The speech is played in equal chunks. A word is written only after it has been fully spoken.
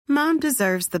Mom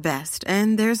deserves the best,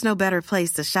 and there's no better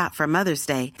place to shop for Mother's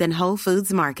Day than Whole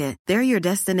Foods Market. They're your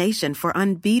destination for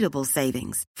unbeatable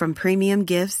savings, from premium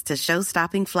gifts to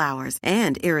show-stopping flowers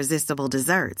and irresistible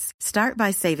desserts. Start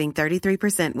by saving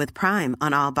 33% with Prime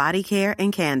on all body care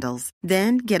and candles.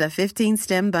 Then get a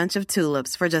 15-stem bunch of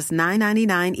tulips for just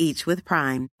 $9.99 each with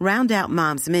Prime. Round out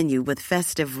Mom's menu with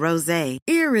festive rosé,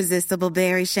 irresistible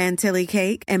berry chantilly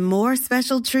cake, and more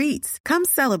special treats. Come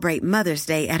celebrate Mother's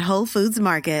Day at Whole Foods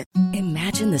Market.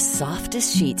 Imagine the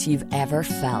softest sheets you've ever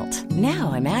felt.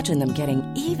 Now imagine them getting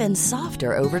even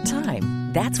softer over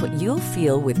time. That's what you'll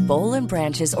feel with Boll &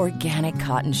 Branch's organic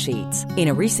cotton sheets. In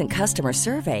a recent customer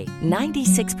survey,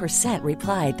 96%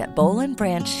 replied that Boll &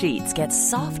 Branch sheets get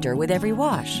softer with every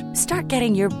wash. Start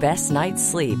getting your best night's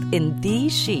sleep in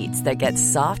these sheets that get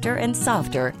softer and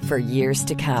softer for years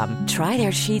to come. Try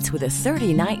their sheets with a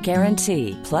 30-night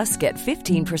guarantee. Plus, get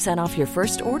 15% off your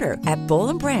first order at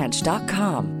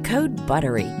bollandbranch.com. Code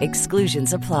BUTTERY.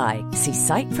 Exclusions apply. See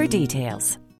site for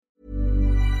details.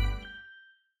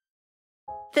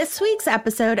 This week's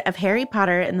episode of Harry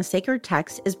Potter and the Sacred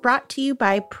Text is brought to you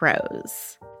by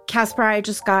Prose. Casper, I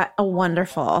just got a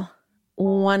wonderful,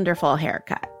 wonderful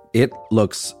haircut. It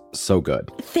looks so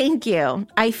good. Thank you.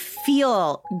 I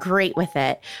feel great with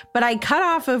it, but I cut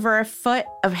off over a foot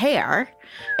of hair,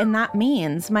 and that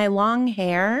means my long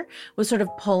hair was sort of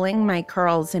pulling my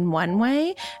curls in one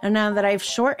way, and now that I have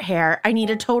short hair, I need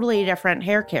a totally different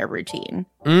hair care routine.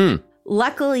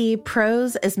 Luckily,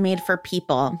 Prose is made for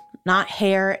people, not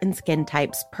hair and skin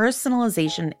types.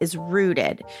 Personalization is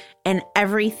rooted in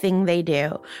everything they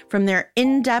do, from their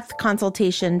in-depth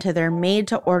consultation to their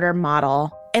made-to-order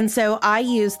model. And so I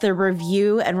used the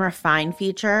review and refine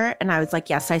feature, and I was like,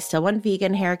 yes, I still want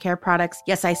vegan hair care products.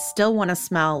 Yes, I still want to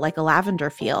smell like a lavender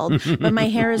field, but my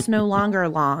hair is no longer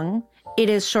long. It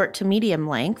is short to medium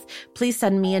length. Please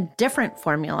send me a different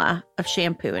formula of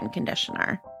shampoo and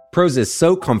conditioner. Prose is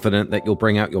so confident that you'll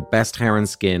bring out your best hair and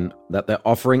skin that they're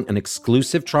offering an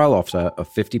exclusive trial offer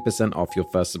of 50% off your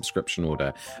first subscription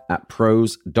order at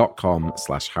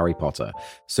prose.com/Harry Potter.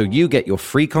 So you get your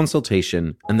free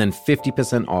consultation and then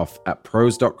 50% off at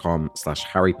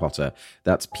prose.com/Harry Potter.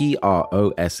 That's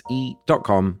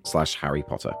PROSE.com/Harry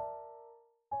Potter.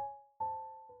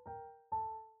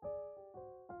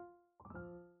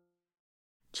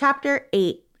 Chapter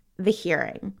 8, The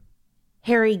Hearing.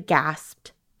 Harry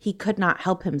gasped. He could not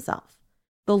help himself.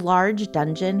 The large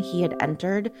dungeon he had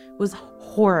entered was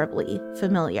horribly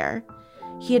familiar.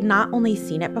 He had not only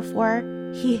seen it before,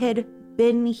 he had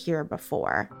been here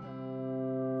before.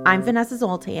 I'm Vanessa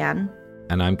Zoltan.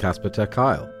 And I'm Casper ter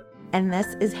Kuile. And this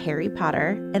is Harry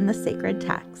Potter and the Sacred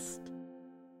Text.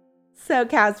 So,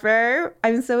 Casper,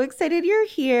 I'm so excited you're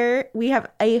here. We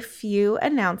have a few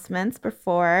announcements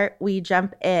before we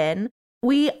jump in.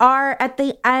 We are at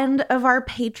the end of our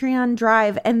Patreon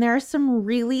drive, and there are some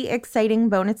really exciting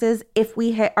bonuses if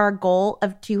we hit our goal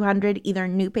of 200 either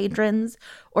new patrons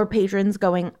or patrons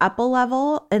going up a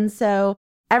level. And so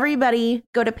everybody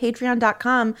go to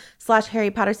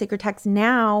patreon.com/Harry Potter Sacred Text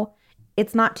now.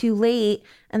 It's not too late.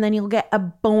 And then you'll get a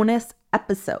bonus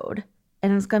episode,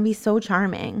 and it's going to be so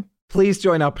charming. Please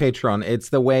join our Patreon. It's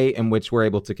the way in which we're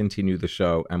able to continue the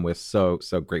show, and we're so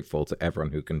grateful to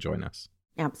everyone who can join us.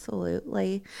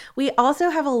 Absolutely. We also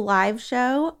have a live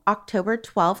show, October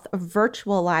 12th, a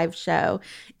virtual live show.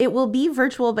 It will be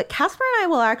virtual, but Casper and I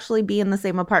will actually be in the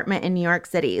same apartment in New York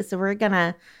City. So we're going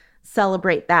to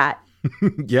celebrate that.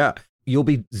 Yeah. You'll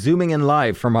be Zooming in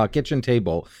live from our kitchen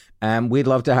table, and we'd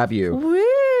love to have you. Woo!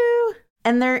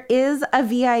 And there is a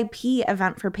VIP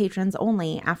event for patrons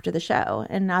only after the show.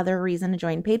 Another reason to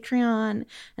join Patreon,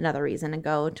 another reason to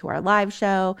go to our live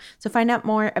show. So find out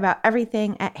more about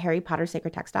everything at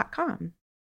harrypottersacredtext.com.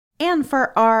 And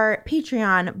for our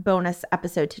Patreon bonus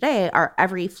episode today, our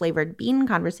Every Flavored Bean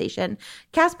conversation,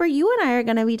 Casper, you and I are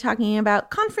going to be talking about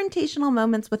confrontational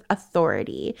moments with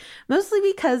authority. Mostly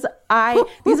because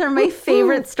these are my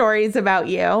favorite stories about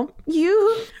you.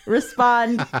 You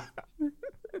respond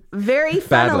very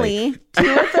funnily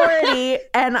to authority,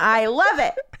 and I love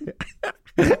it.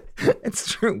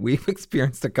 It's true. We've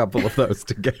experienced a couple of those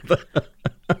together.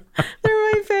 They're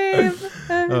my fave.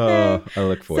 Oh, I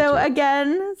look forward to it. So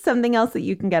again, something else that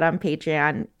you can get on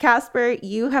Patreon. Casper,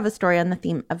 you have a story on the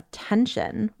theme of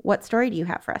tension. What story do you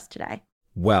have for us today?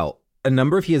 Well, a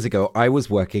number of years ago, I was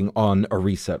working on a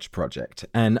research project,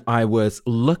 and I was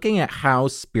looking at how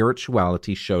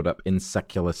spirituality showed up in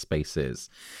secular spaces.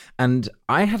 And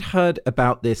I had heard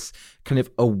about this kind of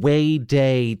away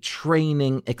day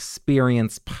training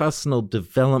experience, personal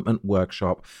development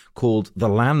workshop called the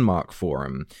Landmark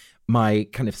Forum. My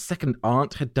kind of second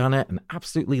aunt had done it and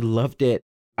absolutely loved it.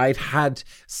 I'd had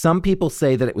some people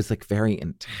say that it was like very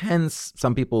intense.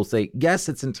 Some people say, yes,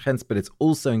 it's intense, but it's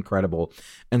also incredible.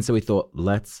 And so we thought,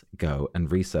 let's go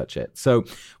and research it. So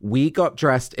we got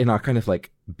dressed in our kind of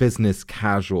like business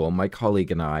casual, my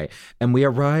colleague and I, and we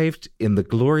arrived in the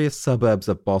glorious suburbs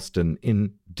of Boston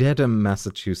in Dedham,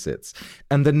 Massachusetts.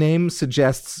 And the name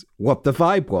suggests what the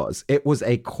vibe was. It was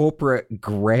a corporate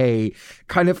gray,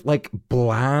 kind of like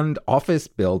bland office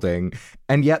building.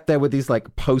 And yet there were these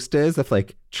like posters of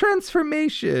like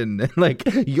transformation, like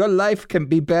your life can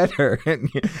be better. And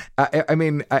I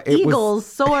mean, it Eagles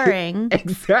soaring.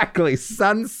 Exactly.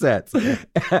 Sunsets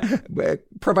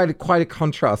provided quite a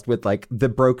contrast with like the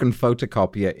broken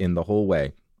photocopier in the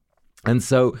hallway. And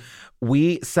so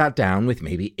we sat down with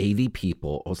maybe 80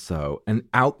 people or so, and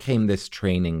out came this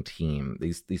training team,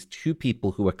 these two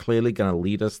people who are clearly going to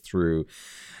lead us through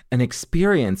an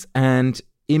experience. And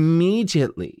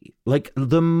immediately, like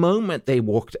the moment they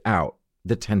walked out,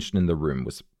 the tension in the room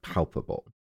was palpable.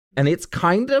 And it's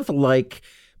kind of like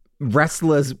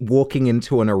wrestlers walking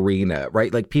into an arena,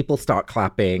 right? Like people start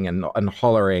clapping and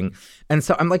hollering. And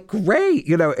so I'm like, great,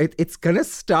 you know, it's going to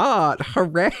start.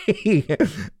 Hooray.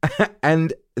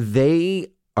 And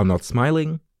they are not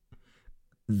smiling.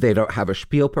 They don't have a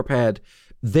spiel prepared.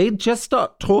 They just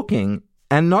start talking,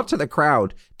 and not to the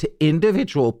crowd, to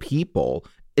individual people,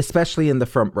 especially in the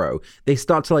front row. They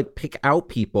start to like pick out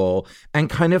people and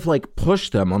kind of like push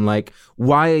them on like,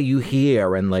 why are you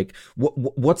here? And like,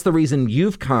 what's the reason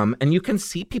you've come? And you can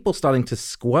see people starting to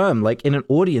squirm. Like in an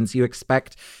audience, you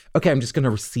expect, okay, I'm just going to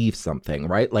receive something,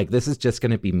 right? Like this is just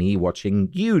going to be me watching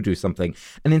you do something.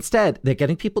 And instead, they're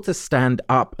getting people to stand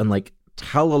up and like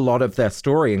tell a lot of their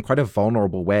story in quite a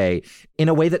vulnerable way, in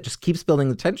a way that just keeps building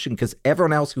the tension, because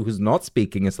everyone else who's not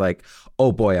speaking is like,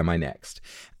 oh boy, am I next?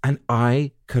 And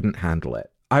I couldn't handle it.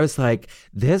 I was like,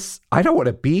 I don't want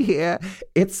to be here.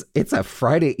 It's a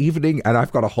Friday evening and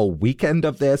I've got a whole weekend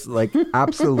of this. Like,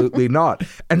 absolutely not.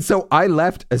 And so I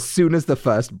left as soon as the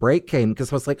first break came,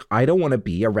 because I was like, I don't want to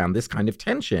be around this kind of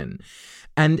tension.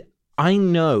 And I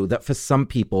know that for some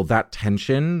people, that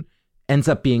tension ends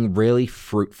up being really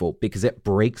fruitful because it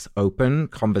breaks open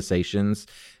conversations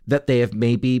that they have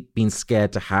maybe been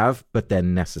scared to have, but they're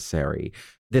necessary.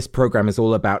 This program is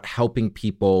all about helping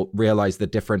people realize the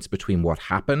difference between what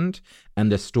happened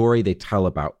and the story they tell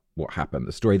about what happened,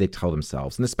 the story they tell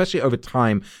themselves. And especially over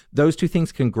time, those two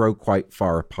things can grow quite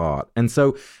far apart. And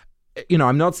so, you know,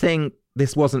 I'm not saying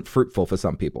this wasn't fruitful for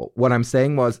some people. What I'm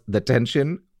saying was the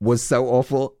tension was so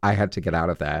awful, I had to get out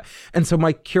of there. And so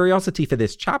my curiosity for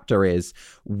this chapter is,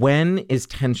 when is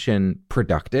tension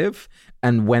productive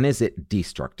and when is it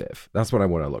destructive? That's what I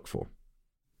want to look for.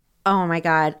 Oh my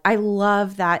God. I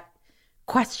love that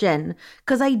question,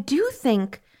 because I do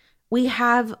think we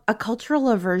have a cultural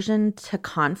aversion to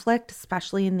conflict,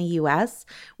 especially in the US,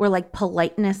 where like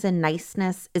politeness and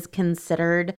niceness is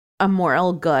considered a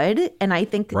moral good. And I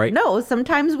think, no,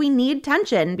 sometimes we need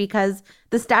tension because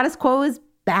the status quo is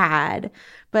bad.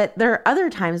 But there are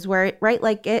other times where,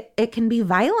 like it can be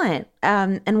violent.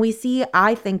 And we see,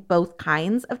 I think, both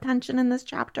kinds of tension in this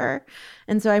chapter.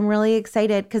 And so I'm really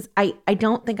excited because I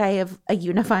don't think I have a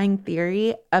unifying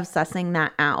theory of sussing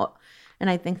that out. And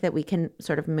I think that we can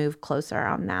sort of move closer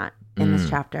on that in this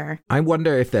chapter. I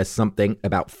wonder if there's something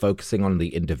about focusing on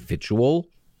the individual,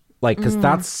 like, because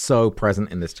that's so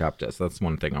present in this chapter. So that's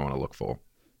one thing I want to look for.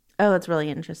 Oh, that's really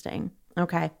interesting.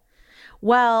 Okay.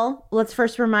 Well, let's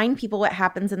first remind people what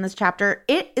happens in this chapter.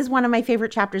 It is one of my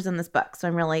favorite chapters in this book, so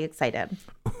I'm really excited.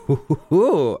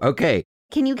 Ooh, okay.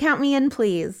 Can you count me in,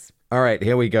 please? All right,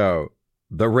 here we go.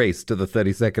 The race to the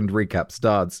 30-second recap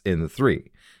starts in 3,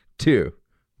 2,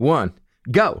 1,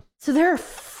 go. So there are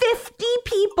 50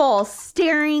 people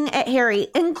staring at Harry,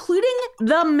 including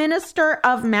the Minister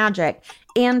of Magic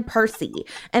and Percy.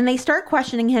 And they start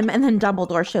questioning him, and then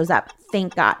Dumbledore shows up.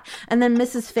 Thank God. And then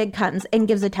Mrs. Fig comes and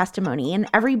gives a testimony. And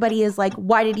everybody is like,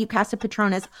 why did you cast a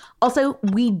Patronus? Also,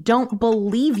 we don't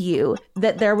believe you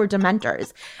that there were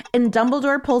Dementors. And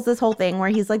Dumbledore pulls this whole thing where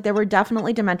he's like, there were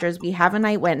definitely Dementors. We have an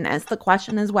eyewitness. The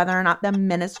question is whether or not the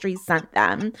Ministry sent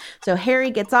them. So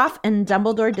Harry gets off and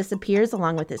Dumbledore disappears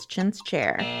along with his chintz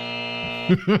chair.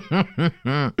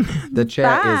 The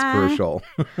chair is crucial.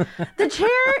 The chair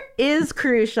is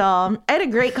crucial. I had a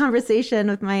great conversation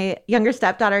with my younger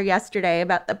stepdaughter yesterday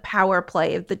about the power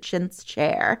play of the chintz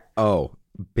chair. Oh,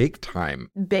 big time.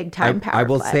 Big time power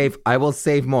play. I will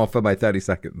save more for my 30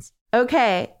 seconds.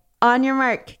 Okay. On your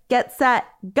mark, get set,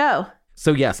 go.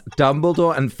 So yes,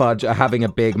 Dumbledore and Fudge are having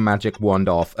a big magic wand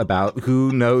off about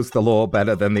who knows the law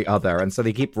better than the other. And so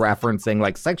they keep referencing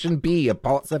like Section B of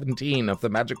Part 17 of the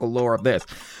magical law of this.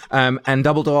 And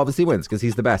Dumbledore obviously wins because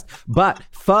he's the best. But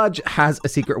Fudge has a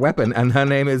secret weapon and her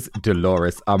name is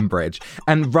Dolores Umbridge.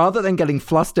 And rather than getting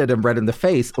flustered and red in the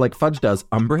face like Fudge does,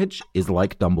 Umbridge is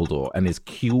like Dumbledore and is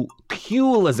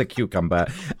cool as a cucumber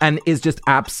and is just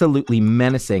absolutely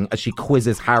menacing as she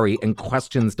quizzes Harry and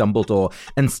questions Dumbledore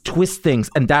and twists things.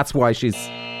 And that's why she's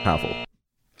powerful.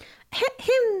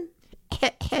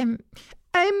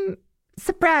 I'm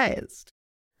surprised.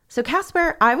 So,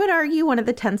 Casper, I would argue one of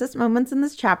the tensest moments in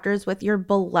this chapter is with your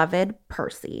beloved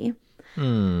Percy.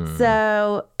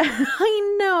 So,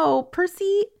 I know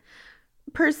Percy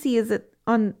is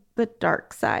on the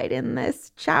dark side in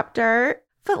this chapter.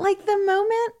 But like the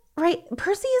moment, right,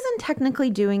 Percy isn't technically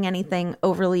doing anything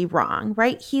overly wrong,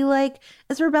 right? He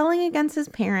is rebelling against his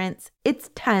parents. It's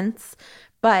tense,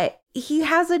 but he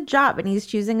has a job and he's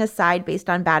choosing a side based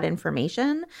on bad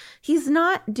information. He's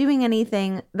not doing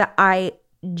anything that I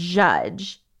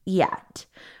judge yet.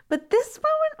 But this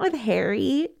moment with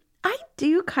Harry, I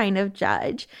do kind of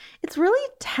judge. It's really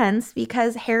tense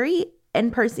because Harry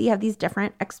and Percy have these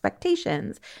different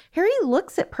expectations. Harry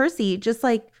looks at Percy just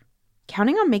like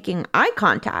counting on making eye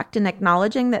contact and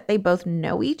acknowledging that they both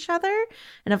know each other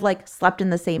and have slept in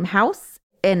the same house.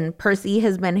 And Percy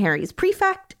has been Harry's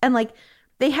prefect. And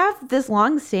they have this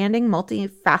long-standing,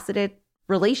 multifaceted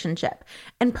relationship.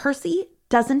 And Percy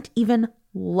doesn't even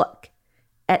look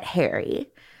at Harry.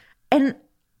 And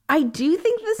I do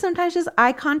think that sometimes just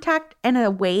eye contact and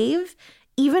a wave,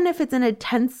 even if it's in a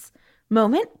tense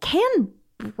moment, can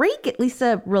break at least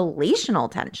a relational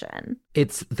tension.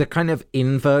 It's the kind of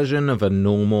inversion of a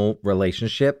normal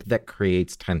relationship that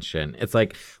creates tension. It's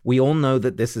like, we all know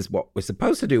that this is what we're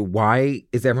supposed to do. Why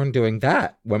is everyone doing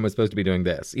that when we're supposed to be doing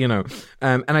this?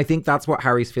 And I think that's what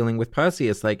Harry's feeling with Percy.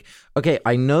 It's like, okay,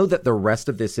 I know that the rest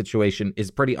of this situation is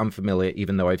pretty unfamiliar,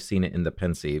 even though I've seen it in the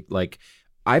Pensieve.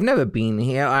 I've never been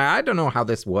here. I don't know how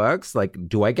this works.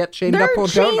 Do I get chained up or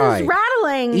don't I? Chains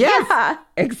rattling. Yes, yeah,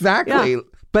 exactly. Yeah.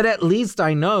 But at least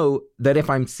I know that if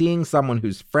I'm seeing someone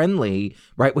who's friendly,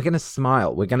 right, we're going to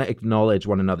smile. We're going to acknowledge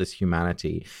one another's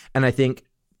humanity. And I think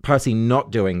Percy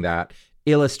not doing that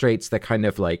illustrates the kind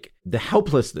of the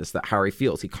helplessness that Harry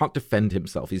feels. He can't defend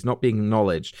himself. He's not being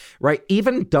acknowledged, right?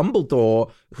 Even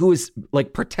Dumbledore, who is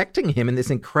protecting him in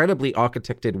this incredibly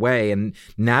architected way and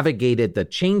navigated the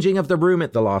changing of the room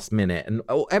at the last minute and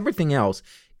everything else,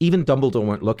 even Dumbledore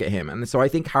won't look at him. And so I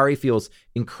think Harry feels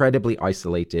incredibly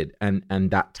isolated and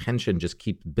that tension just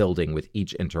keeps building with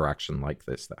each interaction like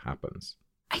this that happens.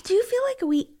 I do feel like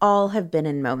we all have been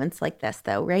in moments like this,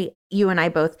 though, right? You and I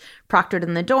both proctored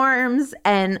in the dorms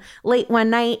and late one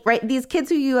night, right? These kids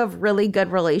who you have really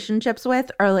good relationships with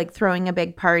are throwing a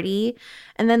big party.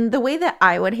 And then the way that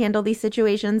I would handle these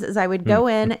situations is I would go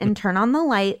in and turn on the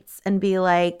lights and be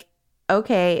like,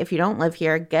 okay, if you don't live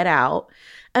here, get out.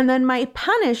 And then my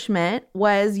punishment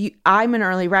was I'm an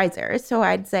early riser. So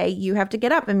I'd say you have to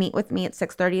get up and meet with me at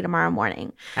 6:30 tomorrow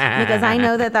morning because I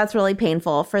know that that's really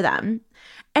painful for them.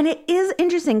 And it is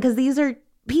interesting because these are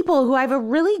people who I have a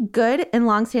really good and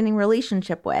longstanding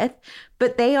relationship with,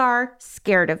 but they are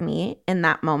scared of me in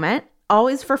that moment.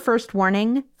 Always for first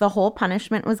warning, the whole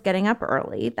punishment was getting up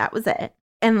early. That was it.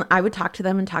 And I would talk to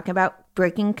them and talk about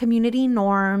breaking community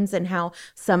norms and how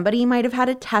somebody might have had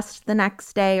a test the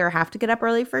next day or have to get up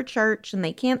early for church and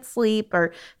they can't sleep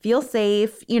or feel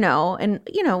safe, and,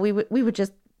 we would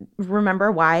just remember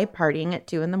why partying at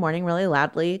 2 a.m. really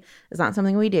loudly is not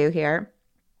something we do here.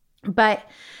 But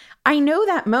I know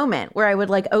that moment where I would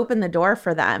open the door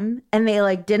for them and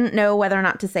they didn't know whether or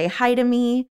not to say hi to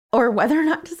me or whether or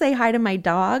not to say hi to my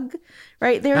dog,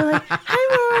 right? They were like,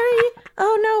 hi, Rory.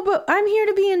 Oh, no, but I'm here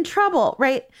to be in trouble,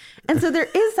 right? And so there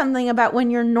is something about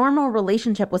when your normal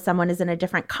relationship with someone is in a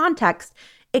different context,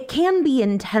 it can be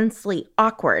intensely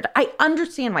awkward. I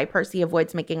understand why Percy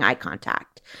avoids making eye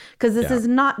contact because this is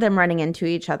not them running into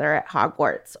each other at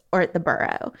Hogwarts or at the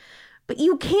Burrow. But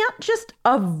you can't just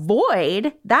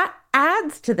avoid, that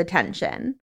adds to the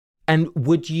tension. And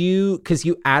would you, because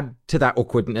you add to that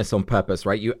awkwardness on purpose,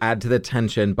 right? You add to the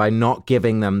tension by not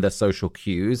giving them the social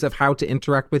cues of how to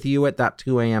interact with you at that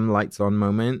 2 a.m. lights on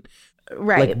moment.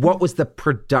 Right. What was the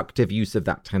productive use of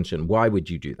that tension? Why would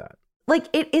you do that?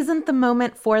 It isn't the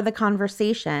moment for the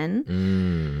conversation.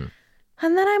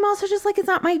 And then I'm also just it's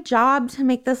not my job to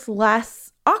make this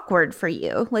less awkward for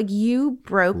you. You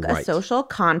broke a social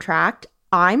contract.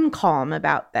 I'm calm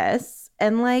about this.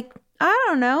 And I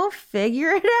don't know, figure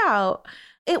it out.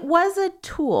 It was a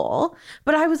tool,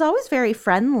 but I was always very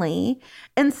friendly.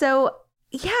 And so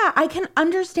Yeah, I can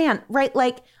understand, right?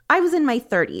 Like, I was in my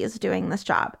 30s doing this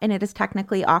job, and it is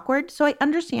technically awkward. So I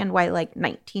understand why, like,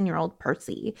 19-year-old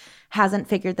Percy hasn't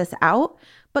figured this out.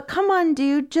 But come on,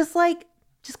 dude, just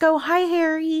go, hi,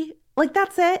 Harry. Like,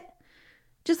 that's it.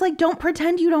 Just, like, don't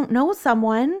pretend you don't know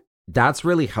someone. That's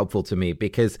really helpful to me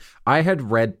because I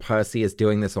had read Percy as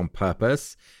doing this on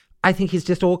purpose. I think he's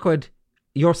just awkward.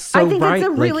 You're so right. I think it's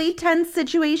a really tense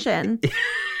situation.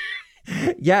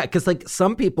 Yeah, because like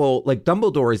some people, like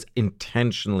Dumbledore is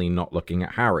intentionally not looking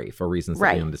at Harry for reasons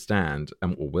that we understand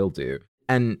and will do.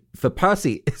 And for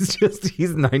Percy, it's just,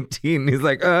 he's 19. He's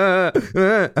like,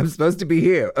 I'm supposed to be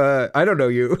here. I don't know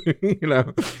you. You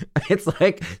know, it's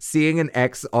like seeing an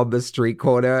ex on the street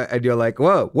corner and you're like,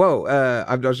 whoa,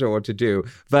 I'm not sure what to do.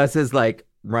 Versus like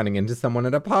running into someone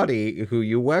at a party who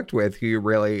you worked with, who you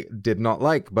really did not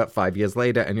like, but 5 years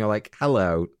later, and you're like,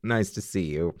 hello, nice to see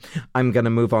you. I'm going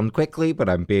to move on quickly, but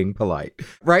I'm being polite.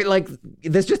 Right? Like,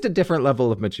 there's just a different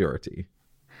level of maturity.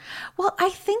 Well, I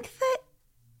think that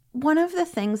one of the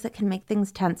things that can make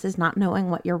things tense is not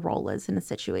knowing what your role is in a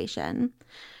situation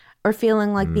or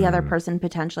feeling like the other person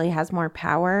potentially has more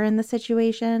power in the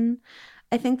situation.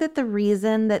 I think that the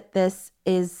reason that this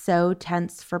is so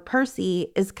tense for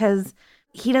Percy is because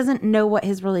he doesn't know what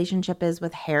his relationship is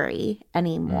with Harry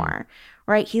anymore,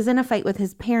 right? He's in a fight with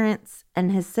his parents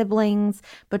and his siblings,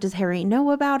 but does Harry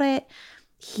know about it?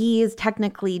 He is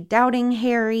technically doubting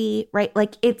Harry, right?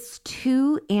 Like, it's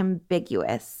too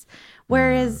ambiguous.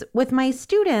 Whereas with my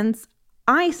students,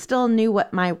 I still knew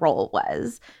what my role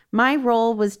was. My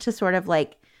role was to sort of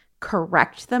like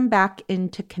correct them back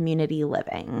into community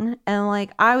living. And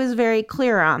like, I was very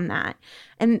clear on that.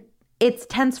 And it's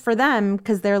tense for them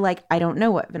because they're like, I don't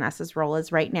know what Vanessa's role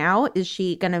is right now. Is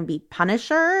she going to be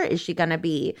Punisher? Is she going to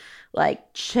be like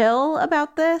chill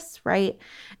about this? Right.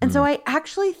 And so I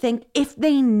actually think if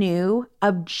they knew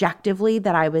objectively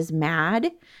that I was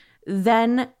mad,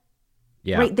 then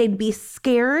right, they'd be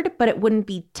scared, but it wouldn't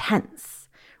be tense.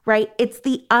 Right. It's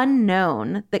the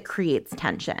unknown that creates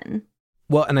tension.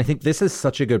 Well, and I think this is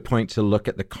such a good point to look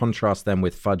at the contrast then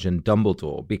with Fudge and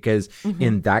Dumbledore, because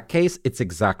in that case, it's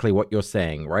exactly what you're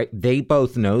saying, right? They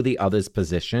both know the other's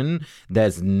position.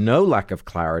 There's no lack of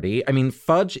clarity. I mean,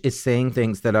 Fudge is saying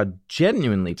things that are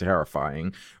genuinely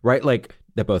terrifying, right? Like,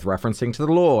 they're both referencing to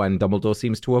the law and Dumbledore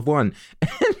seems to have won.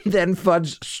 And then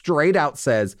Fudge straight out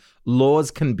says,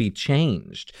 laws can be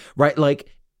changed, right? Like,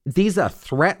 these are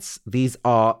threats. These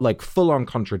are like full-on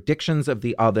contradictions of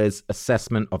the other's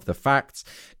assessment of the facts.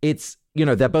 It's, you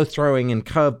know, they're both throwing in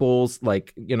curveballs,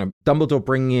 like, you know, Dumbledore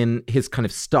bringing in his kind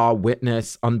of star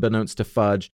witness unbeknownst to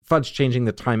Fudge, Fudge changing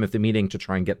the time of the meeting to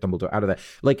try and get Dumbledore out of there.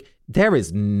 Like, there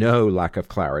is no lack of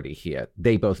clarity here.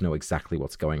 They both know exactly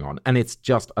what's going on. And it's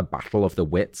just a battle of the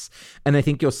wits. And I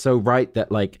think you're so right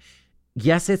that, like,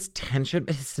 yes, it's tension,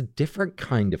 but it's a different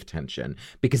kind of tension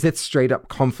because it's straight up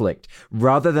conflict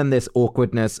rather than this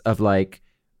awkwardness of like,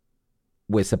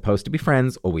 we're supposed to be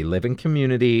friends or we live in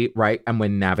community, right? And we're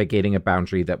navigating a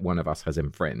boundary that one of us has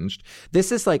infringed.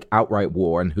 This is like outright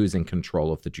war and who's in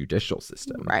control of the judicial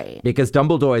system. Right. Because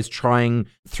Dumbledore is trying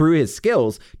through his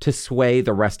skills to sway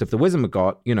the rest of the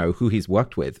Wizengamot, you know, who he's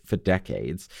worked with for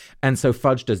decades. And so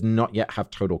Fudge does not yet have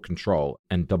total control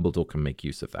and Dumbledore can make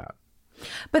use of that.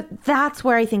 But that's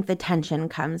where I think the tension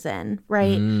comes in,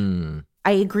 right?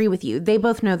 I agree with you. They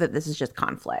both know that this is just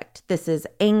conflict. This is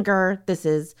anger. This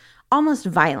is almost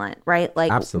violent, right?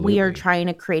 Like, absolutely. We are trying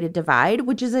to create a divide,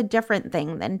 which is a different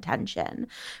thing than tension.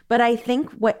 But I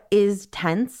think what is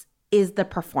tense is the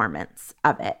performance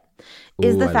of it,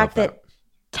 is the fact that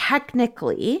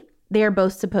technically they are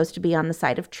both supposed to be on the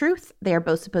side of truth. They are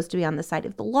both supposed to be on the side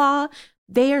of the law.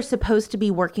 They are supposed to be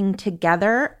working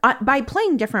together by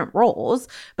playing different roles,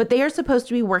 but they are supposed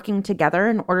to be working together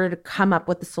in order to come up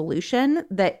with a solution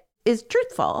that is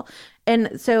truthful.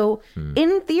 And so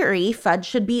in theory, Fudge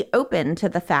should be open to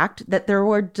the fact that there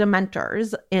were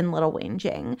Dementors in Little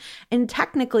Whinging. And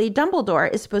technically,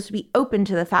 Dumbledore is supposed to be open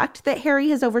to the fact that Harry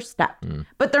has overstepped,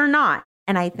 but they're not.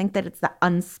 And I think that it's the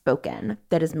unspoken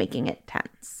that is making it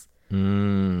tense.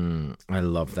 I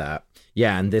love that.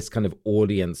 Yeah, and this kind of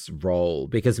audience role,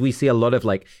 because we see a lot of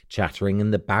like chattering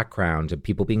in the background and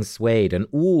people being swayed and,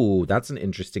 ooh, that's an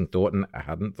interesting thought. And I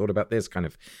hadn't thought about this kind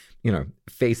of, you know,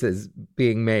 faces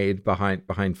being made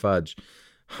behind Fudge.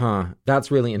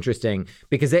 That's really interesting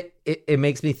because it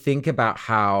makes me think about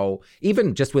how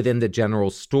even just within the general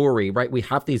story, right, we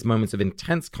have these moments of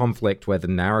intense conflict where the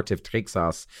narrative takes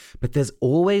us, but there's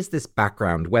always this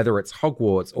background, whether it's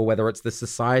Hogwarts or whether it's the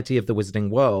society of the Wizarding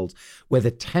World, where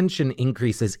the tension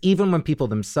increases even when people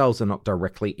themselves are not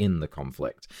directly in the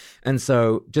conflict. And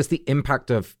so just the impact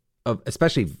of of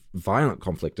especially violent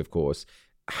conflict, of course,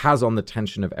 has on the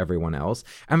tension of everyone else.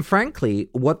 And frankly,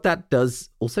 what that does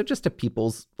also just to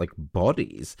people's like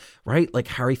bodies, right? Like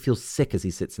Harry feels sick as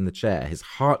he sits in the chair. His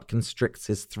heart constricts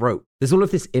his throat. There's all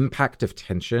of this impact of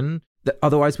tension that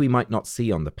otherwise we might not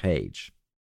see on the page.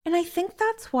 And I think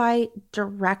that's why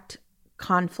direct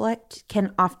conflict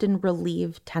can often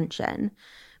relieve tension,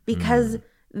 because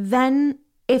then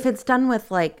if it's done with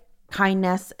like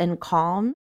kindness and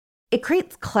calm, it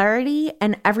creates clarity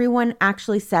and everyone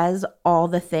actually says all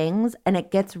the things and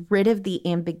it gets rid of the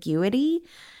ambiguity.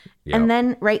 Yep. And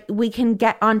then, right, we can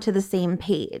get onto the same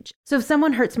page. So if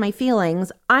someone hurts my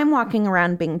feelings, I'm walking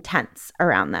around being tense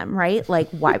around them, right? Like,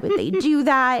 why would they do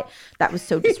that? That was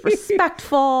so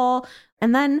disrespectful.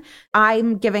 And then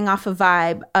I'm giving off a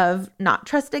vibe of not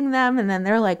trusting them. And then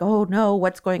they're like, oh no,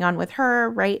 what's going on with her,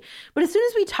 right? But as soon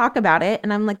as we talk about it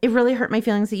and I'm like, it really hurt my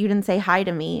feelings that you didn't say hi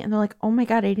to me. And they're like, oh my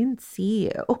God, I didn't see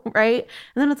you, right?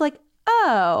 And then it's like,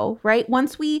 oh, right?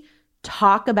 Once we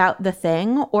talk about the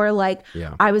thing, or like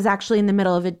I was actually in the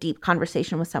middle of a deep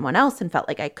conversation with someone else and felt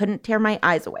like I couldn't tear my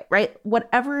eyes away, right?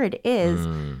 Whatever it is,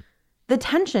 the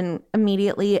tension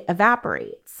immediately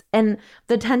evaporates. And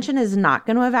the tension is not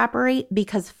going to evaporate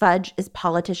because Fudge is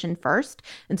politician first.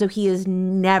 And so he is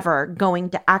never going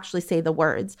to actually say the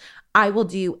words, I will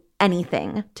do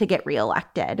anything to get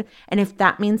reelected. And if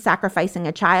that means sacrificing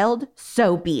a child,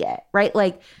 so be it, right?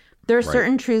 Like there are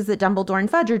certain truths that Dumbledore and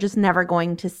Fudge are just never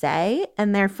going to say.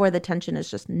 And therefore the tension is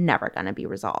just never going to be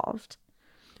resolved.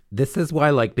 This is why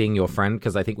I like being your friend,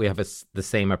 because I think we have the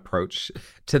same approach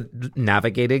to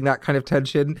navigating that kind of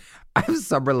tension. I have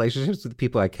some relationships with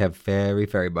people I care very,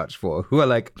 very much for who are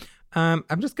like, I'm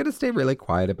just going to stay really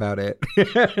quiet about it.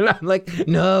 And I'm like,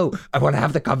 no, I want to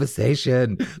have the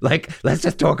conversation. Like, let's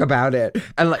just talk about it.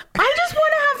 And like, I just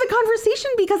want to have the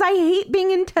conversation because I hate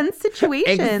being in tense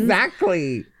situations.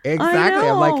 Exactly.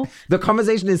 I'm like, the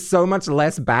conversation is so much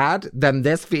less bad than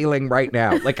this feeling right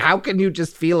now. Like, how can you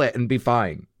just feel it and be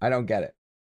fine? I don't get it.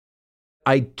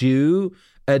 I do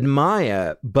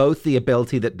admire both the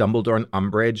ability that Dumbledore and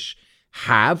Umbridge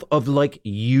have of like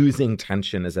using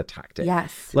tension as a tactic.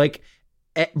 Yes. Like,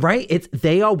 right?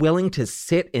 They are willing to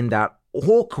sit in that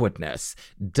awkwardness,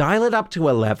 dial it up to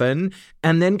 11,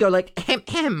 and then go like,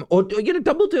 hem, or, you know,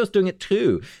 Dumbledore's doing it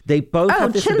too. They both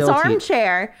have this Chin's ability.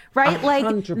 armchair, right? 100%.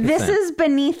 Like, this is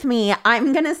beneath me.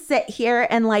 I'm going to sit here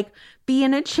and like be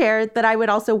in a chair that I would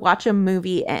also watch a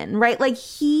movie in, right? Like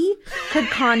he could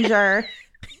conjure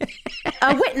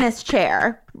a witness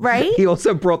chair, right? He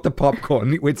also brought the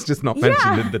popcorn, which is just not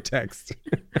mentioned in the text.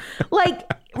 Like,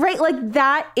 right, like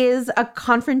that is a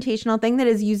confrontational thing that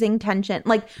is using tension.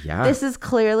 Like, this is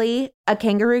clearly a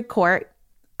kangaroo court.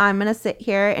 I'm going to sit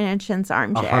here in a Chin's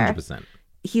armchair. 100%.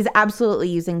 He's absolutely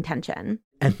using tension.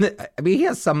 And I mean, he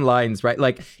has some lines, right?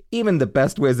 Like, even the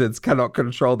best wizards cannot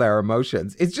control their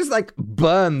emotions. It's just like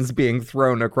buns being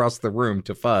thrown across the room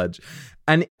to Fudge.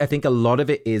 And I think a lot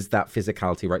of it is that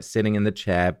physicality, right? Sitting in the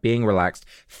chair, being relaxed,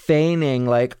 feigning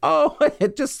like, oh,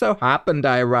 it just so happened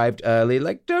I arrived early.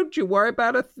 Like, don't you worry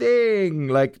about a thing.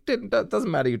 Like,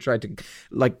 doesn't matter. You tried to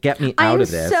like get me out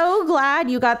of this. I'm so glad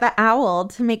you got the owl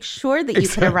to make sure that you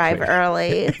could arrive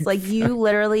early. It's like you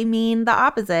literally mean the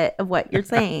opposite of what you're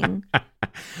saying.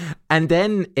 And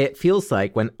then it feels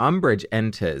like when Umbridge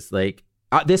enters, like,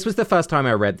 this was the first time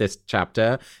I read this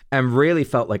chapter and really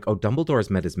felt like, oh, Dumbledore has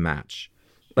met his match.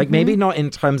 Like, maybe not in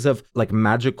terms of like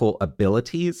magical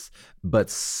abilities, but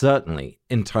certainly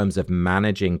in terms of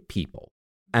managing people.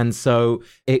 And so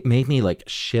it made me like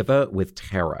shiver with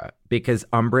terror because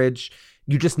Umbridge,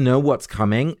 you just know what's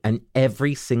coming. And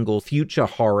every single future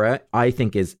horror, I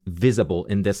think, is visible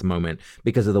in this moment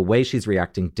because of the way she's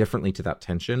reacting differently to that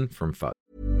tension from Fudge.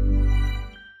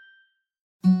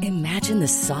 Imagine the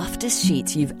softest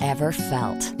sheets you've ever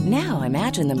felt. Now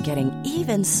imagine them getting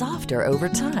even softer over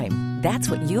time.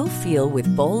 That's what you'll feel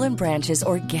with Boll & Branch's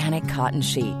organic cotton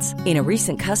sheets. In a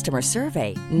recent customer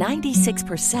survey,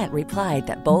 96% replied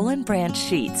that Boll & Branch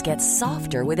sheets get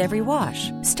softer with every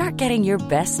wash. Start getting your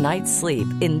best night's sleep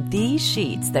in these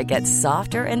sheets that get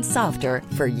softer and softer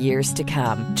for years to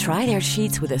come. Try their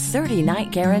sheets with a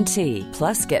 30-night guarantee.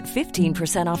 Plus, get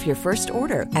 15% off your first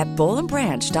order at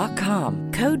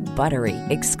bollandbranch.com. Code BUTTERY.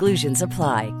 Exclusions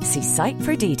apply. See site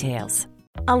for details.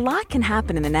 A lot can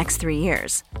happen in the next 3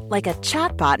 years. Like a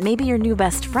chatbot may be your new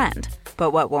best friend.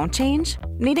 But what won't change?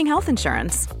 Needing health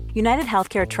insurance. United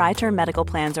Healthcare Tri-Term Medical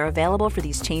Plans are available for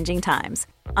these changing times.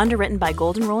 Underwritten by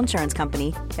Golden Rule Insurance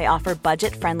Company, they offer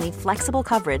budget-friendly, flexible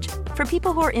coverage for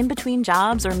people who are in between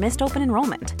jobs or missed open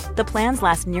enrollment. The plans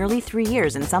last nearly 3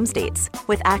 years in some states,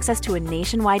 with access to a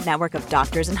nationwide network of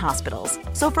doctors and hospitals.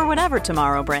 So for whatever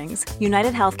tomorrow brings,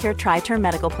 United Healthcare Tri-Term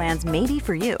Medical Plans may be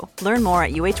for you. Learn more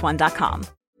at uh1.com.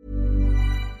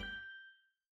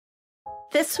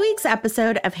 This week's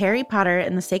episode of Harry Potter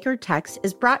and the Sacred Text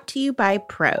is brought to you by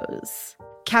Prose.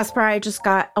 Casper, I just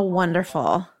got a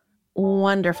wonderful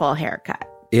haircut.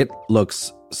 It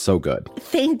looks so good.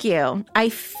 Thank you. I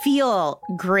feel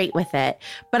great with it,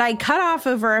 but I cut off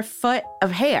over a foot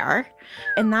of hair,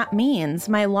 and that means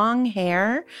my long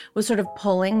hair was sort of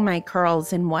pulling my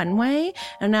curls in one way,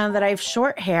 and now that I have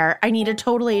short hair, I need a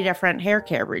totally different hair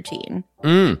care routine.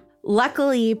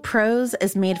 Luckily, Prose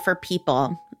is made for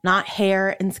people, not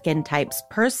hair and skin types.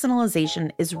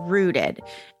 Personalization is rooted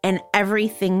in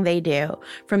everything they do,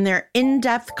 from their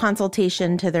in-depth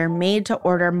consultation to their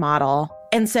made-to-order model.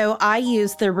 And so I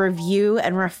used the review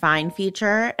and refine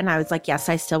feature, and I was like, yes,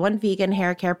 I still want vegan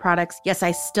hair care products. Yes, I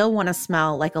still want to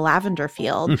smell like a lavender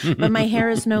field, but my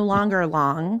hair is no longer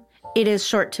long. It is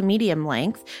short to medium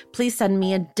length. Please send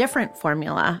me a different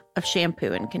formula of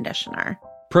shampoo and conditioner.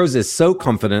 Prose is so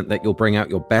confident that you'll bring out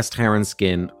your best hair and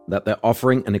skin that they're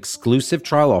offering an exclusive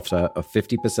trial offer of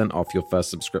 50% off your first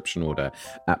subscription order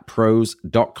at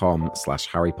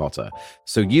prose.com/Harry Potter.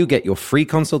 So you get your free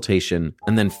consultation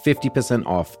and then 50%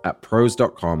 off at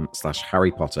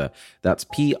prose.com/Harry Potter. That's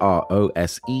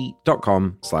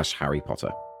PROSE.com/Harry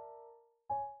Potter.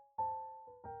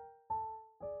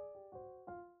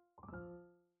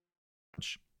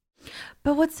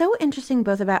 But what's so interesting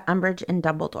both about Umbridge and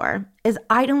Dumbledore is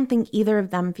I don't think either of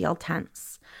them feel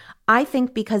tense. I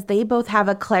think because they both have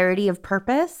a clarity of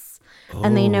purpose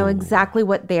and they know exactly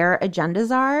what their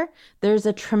agendas are, there's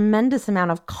a tremendous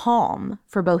amount of calm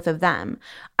for both of them.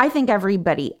 I think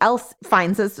everybody else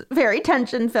finds this very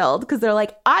tension-filled because they're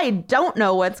like, I don't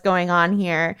know what's going on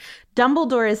here.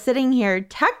 Dumbledore is sitting here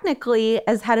technically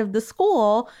as head of the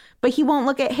school, but he won't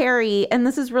look at Harry, and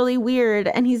this is really weird,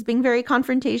 and he's being very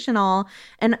confrontational.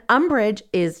 And Umbridge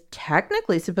is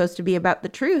technically supposed to be about the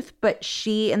truth, but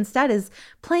she instead is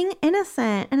playing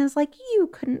innocent and is like, you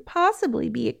couldn't possibly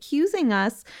be accusing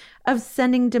us of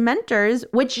sending Dementors,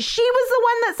 which she was the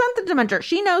one that sent the Dementor.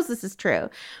 She knows this is true.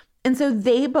 And so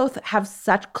they both have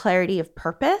such clarity of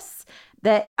purpose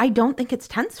that I don't think it's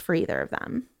tense for either of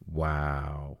them.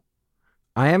 Wow.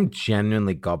 I am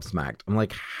genuinely gobsmacked. I'm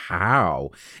like,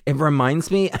 how? It reminds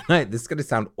me, and this is going to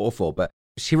sound awful, but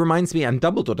she reminds me, and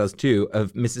Dumbledore does too,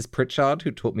 of Mrs. Pritchard,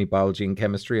 who taught me biology and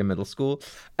chemistry in middle school,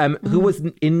 who was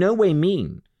in no way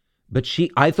mean. But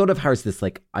I thought of her as this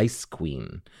like ice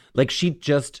queen. Like she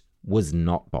just was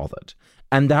not bothered.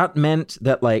 And that meant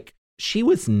that like she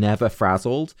was never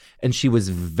frazzled and she was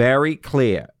very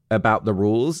clear about the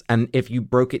rules. And if you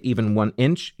broke it even 1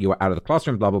 inch, you were out of the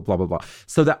classroom, blah, blah, blah, blah, blah.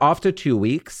 So that after 2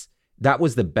 weeks, that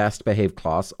was the best behaved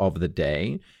class of the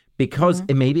day because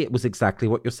maybe it was exactly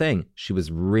what you're saying. She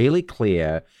was really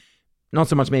clear, not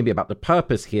so much maybe about the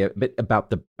purpose here, but about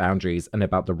the boundaries and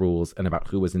about the rules and about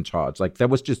who was in charge. Like there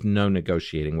was just no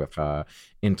negotiating with her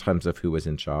in terms of who was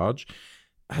in charge.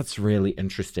 That's really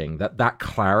interesting that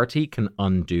clarity can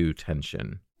undo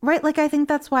tension. Right. Like, I think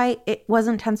that's why it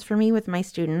wasn't tense for me with my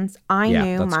students. I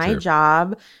knew my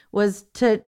job was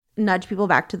to nudge people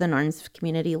back to the norms of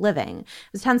community living.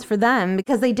 It was tense for them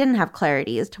because they didn't have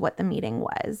clarity as to what the meeting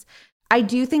was. I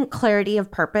do think clarity of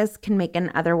purpose can make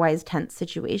an otherwise tense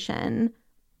situation,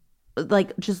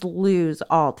 like, just lose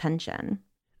all tension.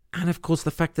 And of course,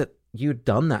 the fact that you'd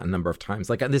done that a number of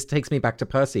times. Like, and this takes me back to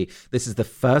Percy. This is the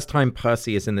first time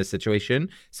Percy is in this situation.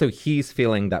 So he's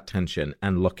feeling that tension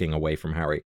and looking away from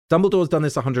Harry. Dumbledore's done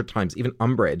this 100 times. Even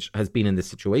Umbridge has been in this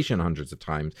situation hundreds of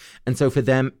times. And so for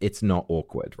them, it's not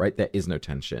awkward, right? There is no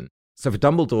tension. So for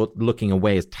Dumbledore, looking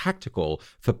away is tactical.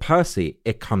 For Percy,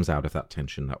 it comes out of that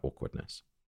tension, that awkwardness.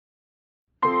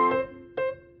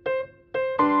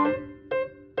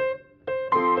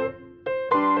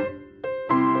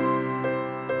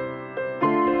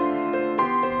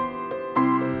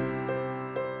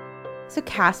 So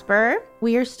Casper,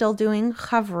 we are still doing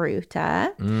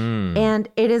Chavruta, and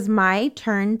it is my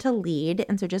turn to lead.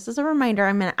 And so just as a reminder,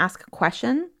 I'm going to ask a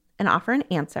question and offer an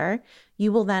answer.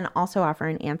 You will then also offer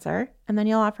an answer, and then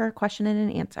you'll offer a question and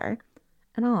an answer,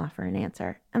 and I'll offer an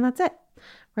answer. And that's it.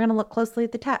 We're going to look closely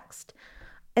at the text.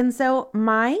 And so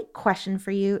my question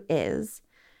for you is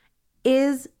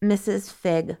Mrs.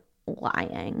 Fig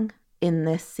lying in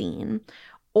this scene?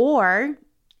 Or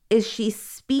is she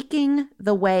speaking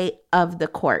the way of the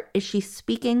court? Is she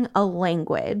speaking a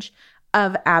language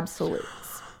of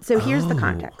absolutes? So here's the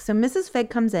context. So Mrs. Fig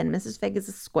comes in. Mrs. Fig is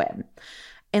a squib.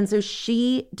 And so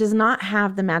she does not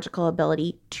have the magical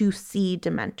ability to see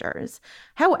Dementors.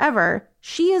 However,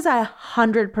 she is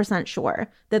 100%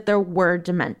 sure that there were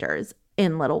Dementors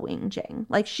in Little Wing Jing.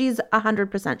 Like, she's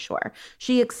 100% sure.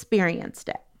 She experienced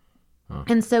it.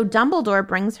 And so Dumbledore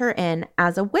brings her in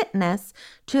as a witness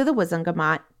to the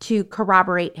Wizengamot to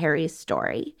corroborate Harry's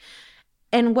story.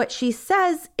 And what she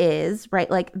says is,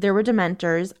 right, like, there were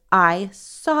Dementors. I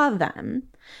saw them.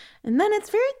 And then it's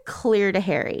very clear to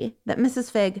Harry that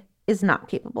Mrs. Fig is not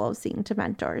capable of seeing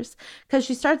Dementors because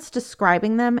she starts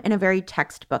describing them in a very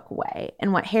textbook way.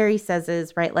 And what Harry says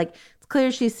is, right, like, it's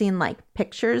clear she's seen like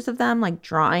pictures of them, like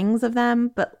drawings of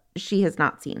them, but she has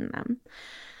not seen them.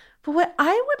 But what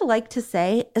I would like to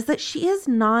say is that she is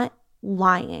not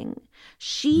lying.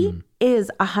 She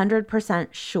is 100%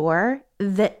 sure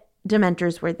that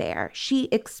Dementors were there. She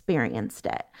experienced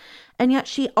it. And yet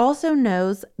she also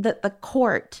knows that the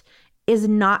court is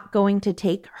not going to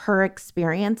take her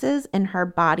experiences in her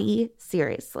body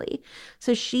seriously.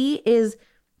 So she is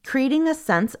creating a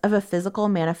sense of a physical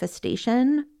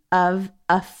manifestation of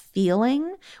a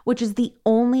feeling, which is the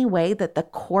only way that the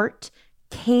court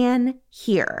can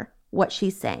hear what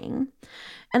she's saying.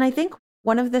 And I think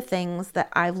one of the things that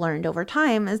I've learned over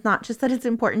time is not just that it's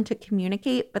important to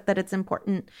communicate, but that it's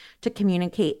important to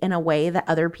communicate in a way that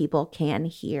other people can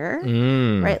hear,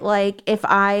 right? Like, if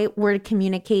I were to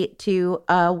communicate to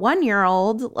a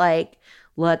 1-year-old, like,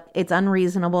 look, it's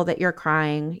unreasonable that you're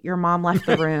crying. Your mom left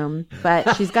the room,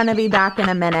 but she's going to be back in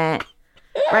a minute,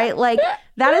 right? Like,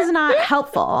 that is not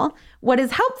helpful. What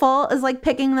is helpful is like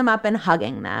picking them up and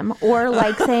hugging them, or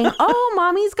like saying, oh,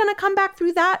 mommy's going to come back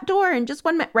through that door in just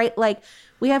 1 minute, right? Like,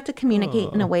 we have to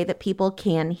communicate in a way that people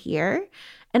can hear.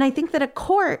 And I think that a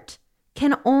court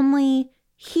can only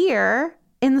hear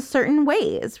in certain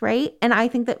ways, right? And I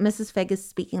think that Mrs. Fig is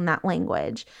speaking that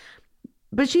language,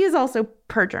 but she is also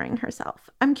perjuring herself.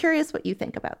 I'm curious what you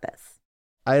think about this.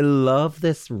 I love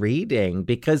this reading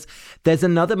because there's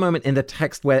another moment in the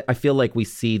text where I feel like we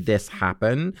see this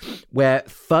happen, where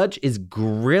Fudge is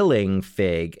grilling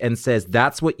Fig and says,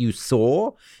 that's what you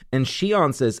saw? And she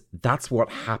answers, that's what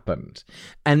happened.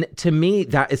 And to me,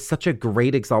 that is such a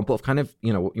great example of kind of,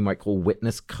 you know, what you might call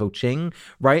witness coaching,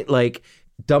 right? Like,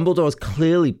 Dumbledore's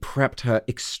clearly prepped her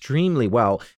extremely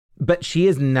well. But she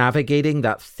is navigating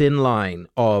that thin line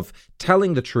of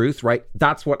telling the truth, right?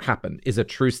 That's what happened is a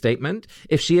true statement.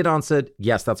 If she had answered,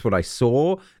 yes, that's what I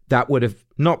saw, that would have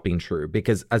not been true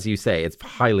because, as you say, it's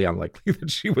highly unlikely that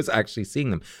she was actually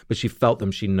seeing them. But she felt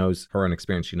them. She knows her own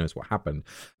experience. She knows what happened.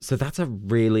 So that's a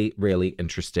really, really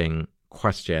interesting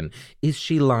question. Is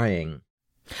she lying?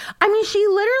 I mean, she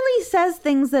literally says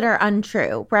things that are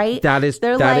untrue, right? That is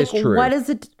true. What is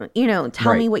it? You know,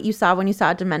 tell me what you saw when you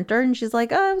saw a Dementor. And she's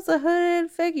like, oh, it was a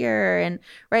hooded figure. And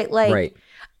right.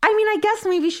 I mean, I guess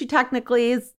maybe she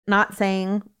technically is not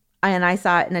saying, and I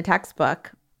saw it in a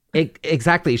textbook.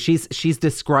 Exactly. She's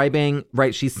describing,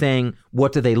 right? She's saying,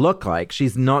 what do they look like?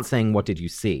 She's not saying, what did you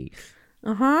see?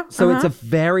 So it's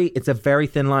a very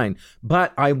thin line.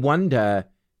 But I wonder,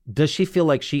 does she feel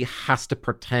like she has to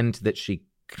pretend that she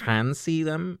can see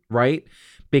them, right?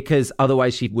 Because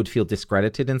otherwise she would feel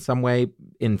discredited in some way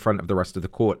in front of the rest of the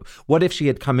court. What if she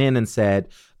had come in and said,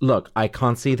 look, I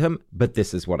can't see them, but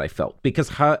this is what I felt? Because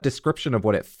her description of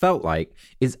what it felt like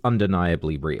is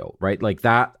undeniably real, right? Like,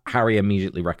 that Harry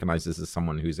immediately recognizes as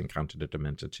someone who's encountered a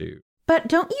Dementor too. But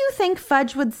don't you think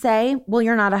Fudge would say, well,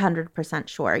 you're not 100%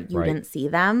 sure you didn't see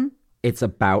them? It's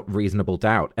about reasonable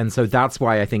doubt. And so that's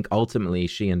why I think ultimately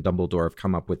she and Dumbledore have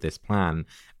come up with this plan.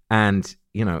 And,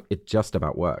 you know, it just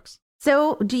about works.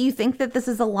 So do you think that this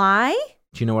is a lie?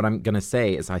 Do you know what I'm going to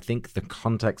say is I think the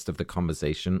context of the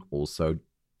conversation also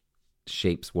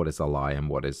shapes what is a lie and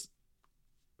what is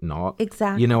not.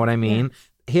 Exactly. You know what I mean?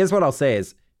 Yeah. Here's what I'll say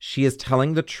is she is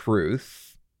telling the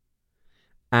truth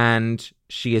and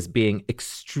she is being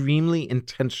extremely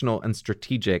intentional and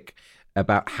strategic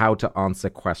about how to answer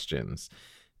questions.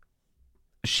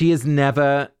 She is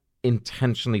never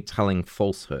intentionally telling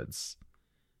falsehoods.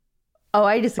 Oh,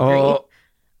 I disagree. Oh,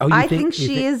 I think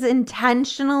she is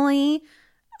intentionally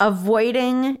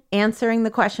avoiding answering the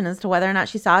question as to whether or not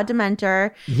she saw a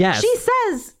Dementor. Yes. She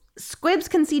says squibs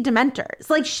can see Dementors.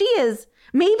 Like, she is,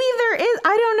 maybe there is,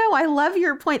 I don't know. I love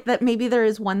your point that maybe there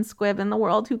is one squib in the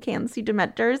world who can see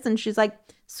Dementors. And she's like,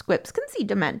 squibs can see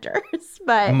Dementors,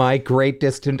 but my great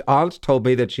distant aunt told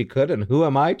me that she could, and who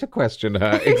am I to question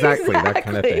her? Exactly. That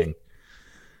kind of thing.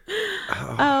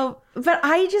 Oh, but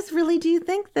I just really do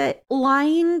think that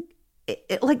lying,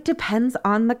 it like depends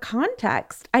on the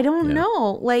context. I don't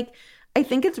know. Like, I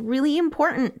think it's really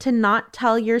important to not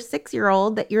tell your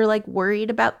 6-year-old that you're like worried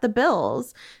about the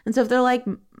bills. And so if they're like,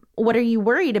 what are you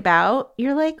worried about?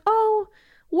 You're like, oh,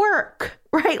 work,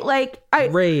 right? Like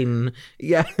rain.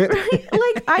 Yeah. Right?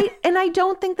 Like I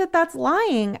don't think that that's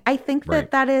lying. I think that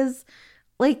Right. that is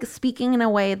like speaking in a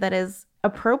way that is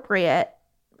appropriate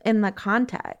in the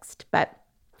context. But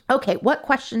okay, what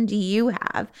question do you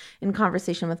have in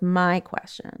conversation with my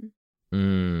question?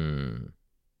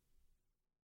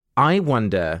 I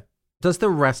wonder, does the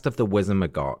rest of the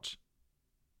Wizengamot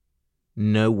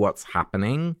know what's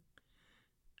happening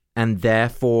and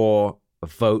therefore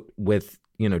vote with,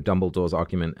 Dumbledore's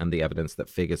argument and the evidence that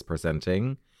Fig is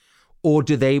presenting? Or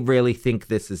do they really think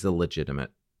this is a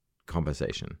legitimate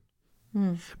conversation?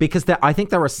 Because I think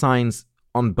there are signs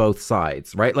on both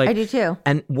sides, right? Like, I do too.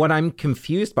 And what I'm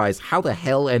confused by is how the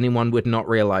hell anyone would not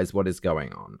realize what is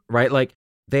going on, right? Like,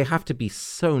 they have to be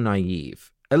so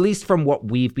naive, at least from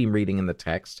what we've been reading in the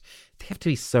text. They have to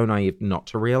be so naive not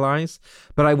to realize.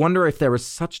 But I wonder if there is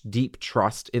such deep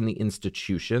trust in the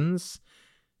institutions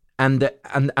and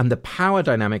the power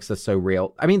dynamics are so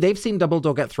real. I mean, they've seen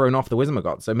Dumbledore get thrown off the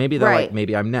Wizengamot, so maybe they're Right. like,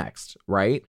 maybe I'm next,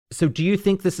 right? So do you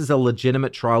think this is a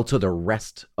legitimate trial to the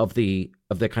rest of the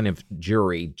kind of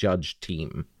jury judge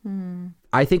team?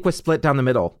 I think we're split down the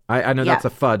middle. I know that's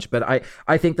a fudge, but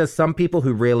I think there's some people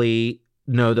who really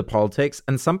know the politics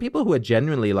and some people who are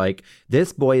genuinely like,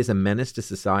 this boy is a menace to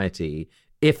society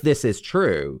if this is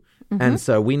true. And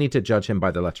so we need to judge him by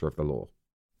the letter of the law.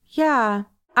 Yeah,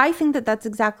 I think that that's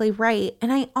exactly right.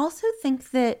 And I also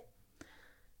think that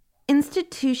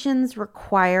institutions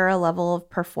require a level of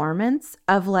performance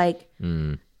of like,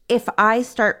 if I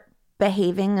start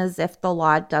behaving as if the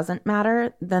law doesn't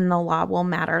matter, then the law will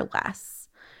matter less,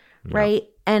 right?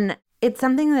 And it's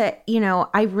something that,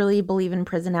 I really believe in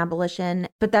prison abolition,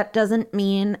 but that doesn't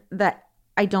mean that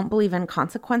I don't believe in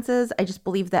consequences. I just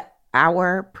believe that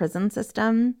our prison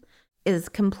system is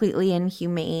completely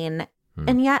inhumane.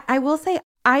 And yet I will say,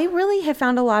 I really have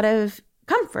found a lot of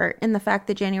comfort in the fact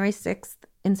that January 6th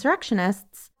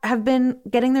insurrectionists have been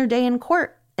getting their day in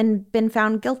court and been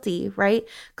found guilty, right?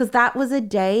 Because that was a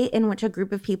day in which a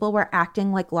group of people were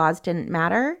acting like laws didn't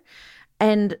matter.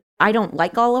 And I don't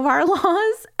like all of our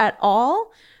laws at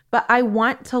all, but I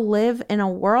want to live in a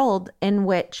world in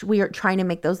which we are trying to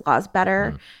make those laws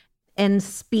better. And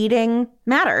speeding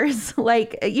matters,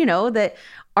 like, that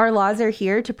our laws are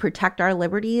here to protect our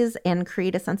liberties and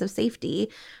create a sense of safety.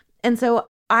 And so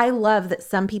I love that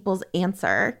some people's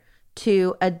answer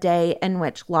to a day in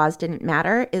which laws didn't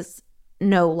matter is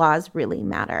no laws really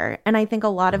matter. And I think a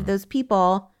lot of those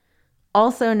people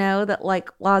also know that like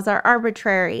laws are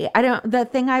arbitrary. The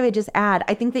thing I would just add,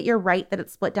 I think that you're right that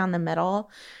it's split down the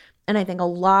middle. And I think a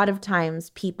lot of times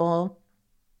people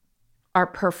are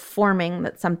performing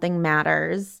that something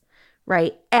matters,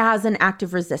 right, as an act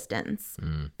of resistance.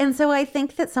 And so I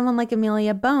think that someone like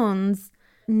Amelia Bones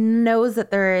knows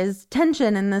that there is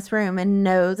tension in this room and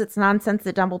knows it's nonsense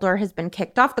that Dumbledore has been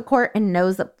kicked off the court and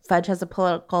knows that Fudge has a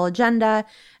political agenda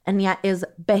and yet is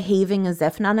behaving as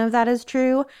if none of that is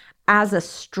true as a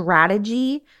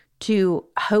strategy to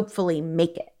hopefully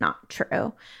make it not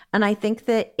true. And I think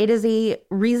that it is a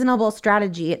reasonable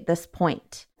strategy at this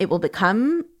point. It will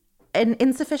become an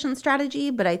insufficient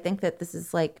strategy, but I think that this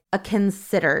is like a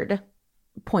considered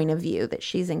point of view that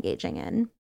she's engaging in.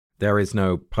 There is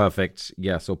no perfect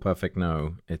yes or perfect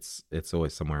no. It's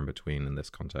always somewhere in between in this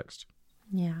context.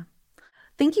 Yeah.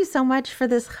 Thank you so much for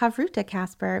this chavruta,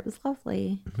 Casper. It was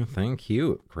lovely. Thank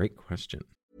you. Great question.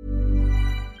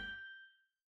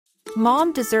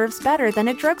 Mom deserves better than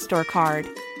a drugstore card.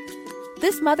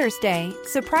 This Mother's Day,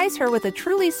 surprise her with a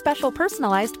truly special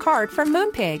personalized card from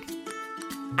Moonpig.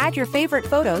 Add your favorite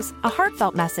photos, a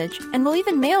heartfelt message, and we'll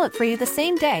even mail it for you the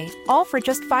same day, all for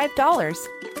just $5.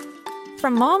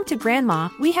 From mom to grandma,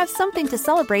 we have something to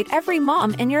celebrate every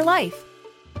mom in your life.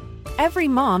 Every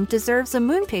mom deserves a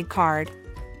Moonpig card.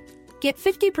 Get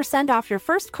 50% off your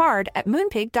first card at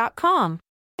moonpig.com.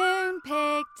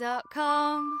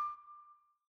 Moonpig.com.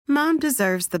 Mom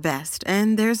deserves the best,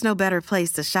 and there's no better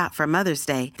place to shop for Mother's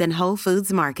Day than Whole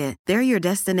Foods Market. They're your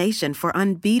destination for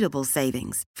unbeatable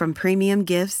savings, from premium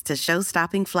gifts to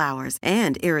show-stopping flowers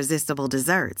and irresistible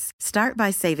desserts. Start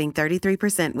by saving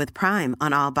 33% with Prime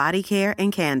on all body care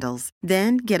and candles.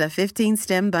 Then get a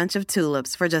 15-stem bunch of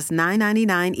tulips for just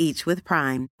 $9.99 each with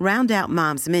Prime. Round out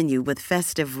Mom's menu with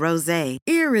festive rosé,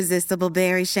 irresistible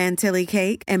berry chantilly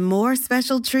cake, and more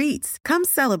special treats. Come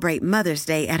celebrate Mother's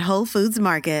Day at Whole Foods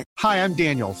Market Market. Hi, I'm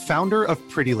Daniel, founder of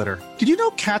Pretty Litter. Did you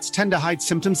know cats tend to hide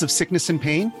symptoms of sickness and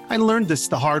pain? I learned this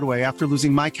the hard way after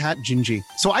losing my cat, Gingy.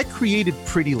 So I created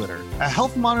Pretty Litter, a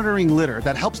health monitoring litter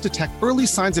that helps detect early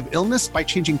signs of illness by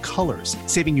changing colors,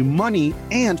 saving you money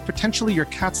and potentially your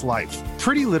cat's life.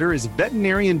 Pretty Litter is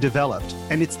veterinarian developed,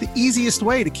 and it's the easiest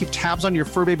way to keep tabs on your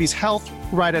fur baby's health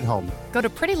right at home. Go to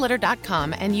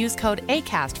prettylitter.com and use code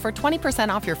ACAST for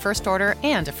 20% off your first order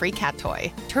and a free cat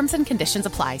toy. Terms and conditions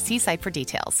apply. See site for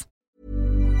details.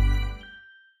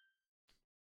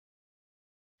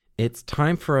 It's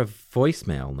time for a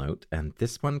voicemail note, and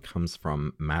this one comes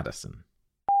from Madison.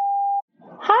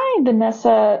 Hi,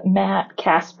 Vanessa, Matt,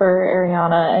 Casper,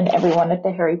 Ariana, and everyone at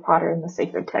the Harry Potter and the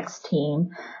Sacred Text team.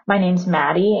 My name's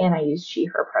Maddie, and I use she,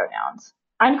 her pronouns.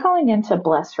 I'm calling in to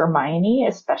bless Hermione,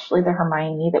 especially the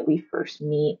Hermione that we first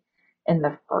meet in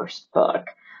the first book.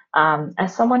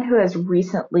 As someone who has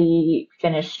recently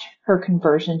finished her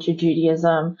conversion to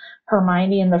Judaism,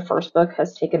 Hermione in the first book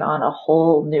has taken on a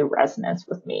whole new resonance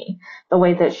with me. The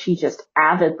way that she just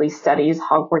avidly studies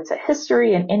Hogwarts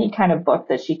history and any kind of book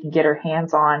that she can get her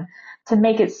hands on to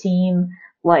make it seem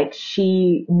like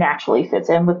she naturally fits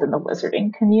in within the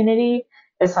wizarding community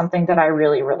is something that I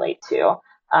really relate to.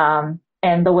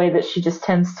 And the way that she just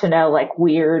tends to know like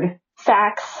weird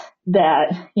facts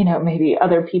that, you know, maybe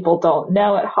other people don't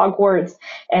know at Hogwarts,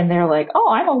 and they're like, oh,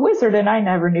 I'm a wizard and I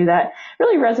never knew that,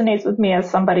 really resonates with me as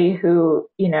somebody who,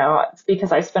 you know, it's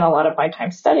because I spent a lot of my time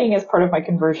studying as part of my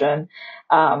conversion,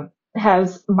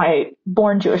 has my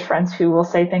born Jewish friends who will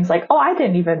say things like, oh, I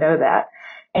didn't even know that.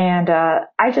 And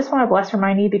I just want to bless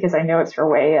Hermione because I know it's her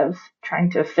way of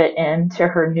trying to fit into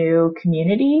her new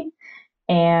community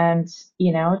and,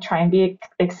 you know, try and be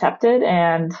accepted.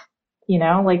 And you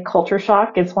know, like culture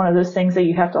shock, it's one of those things that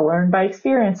you have to learn by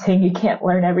experiencing. You can't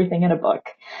learn everything in a book.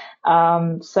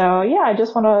 So yeah, I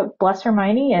just want to bless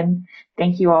Hermione and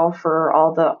thank you all for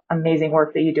all the amazing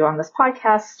work that you do on this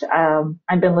podcast.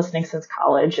 I've been listening since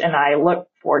college and I look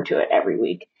forward to it every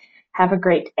week. Have a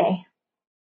great day.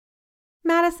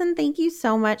 Madison, thank you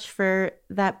so much for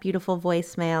that beautiful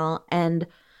voicemail. And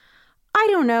I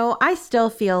don't know. I still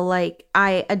feel like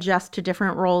I adjust to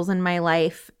different roles in my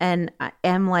life and I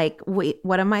am like, wait,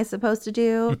 what am I supposed to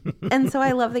do? And so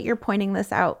I love that you're pointing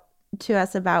this out to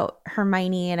us about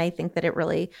Hermione. And I think that it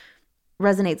really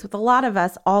resonates with a lot of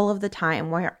us all of the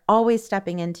time. We're always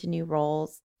stepping into new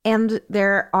roles. And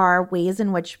there are ways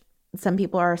in which some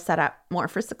people are set up more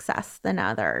for success than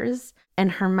others.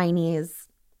 And Hermione's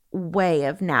way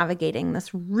of navigating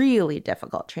this really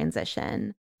difficult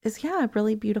transition is, yeah, a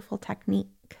really beautiful technique.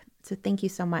 So thank you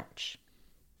so much.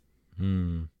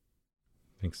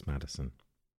 Thanks, Madison.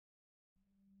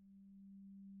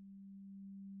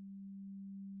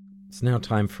 It's now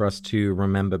time for us to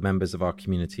remember members of our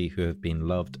community who have been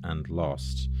loved and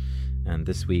lost. And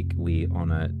this week we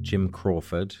honor Jim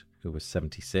Crawford, who was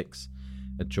 76,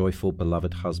 a joyful,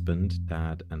 beloved husband,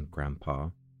 dad, and grandpa.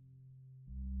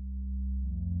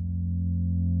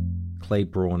 Clay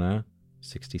Brawner,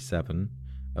 67,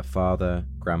 a father,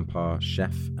 grandpa,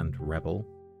 chef, and rebel.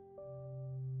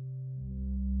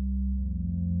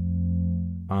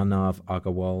 Arnav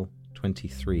Agarwal,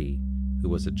 23, who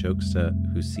was a jokester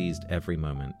who seized every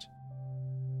moment.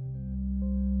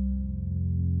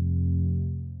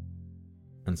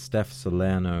 And Steph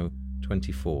Salerno,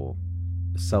 24,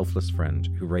 a selfless friend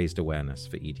who raised awareness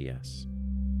for EDS.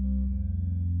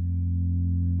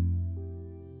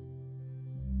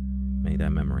 May their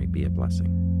memory be a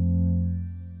blessing.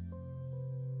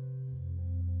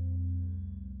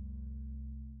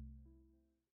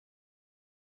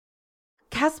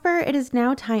 Casper, it is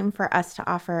now time for us to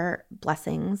offer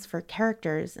blessings for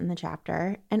characters in the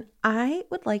chapter, and I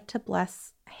would like to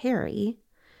bless Harry.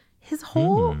 His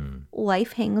whole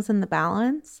life hangs in the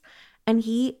balance, and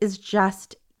he is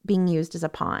just being used as a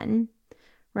pawn,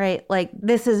 right? Like,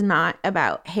 this is not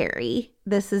about Harry.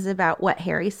 This is about what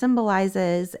Harry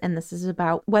symbolizes, and this is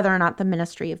about whether or not the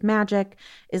Ministry of Magic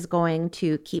is going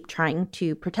to keep trying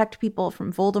to protect people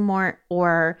from Voldemort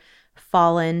or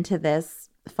fall into this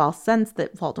false sense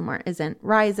that Voldemort isn't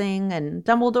rising and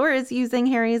Dumbledore is using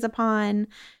Harry as a pawn.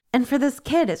 And for this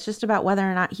kid, it's just about whether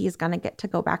or not he's going to get to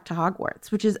go back to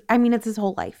Hogwarts, which is, I mean, it's his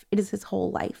whole life. It is his whole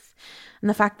life. And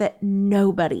the fact that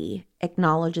nobody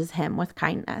acknowledges him with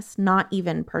kindness, not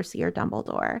even Percy or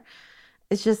Dumbledore,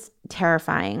 is just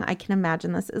terrifying. I can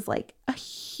imagine this is like a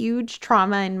huge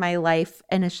trauma in my life.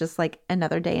 And it's just like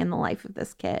another day in the life of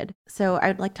this kid. So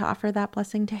I'd like to offer that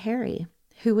blessing to Harry.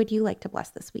 Who would you like to bless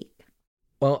this week?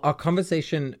 Well, our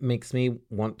conversation makes me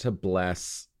want to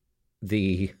bless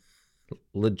the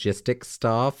logistics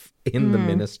staff in the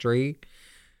ministry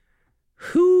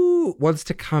who wants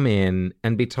to come in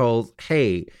and be told,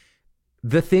 hey,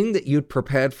 the thing that you'd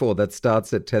prepared for that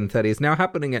starts at 10:30 is now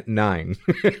happening at 9.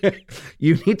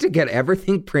 You need to get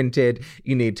everything printed.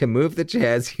 You need to move the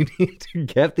chairs. You need to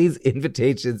get these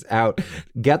invitations out.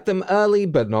 Get them early,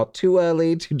 but not too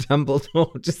early to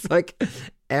Dumbledore. Just like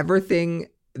everything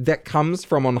that comes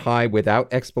from on high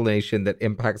without explanation that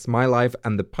impacts my life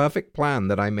and the perfect plan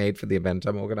that I made for the event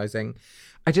I'm organizing.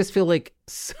 I just feel like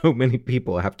so many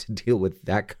people have to deal with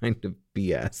that kind of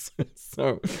BS.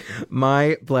 So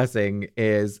my blessing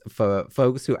is for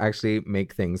folks who actually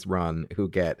make things run, who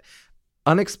get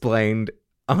unexplained,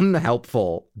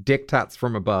 unhelpful diktats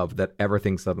from above that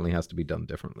everything suddenly has to be done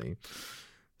differently.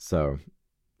 So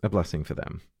a blessing for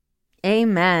them.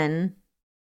 Amen.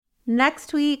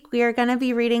 Next week, we are going to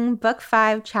be reading Book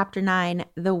 5, Chapter 9,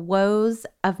 The Woes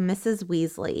of Mrs.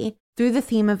 Weasley, through the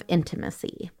theme of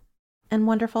intimacy. And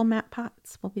wonderful Matt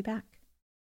Potts will be back.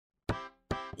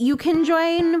 You can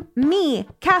join me,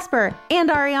 Casper, and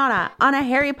Ariana on a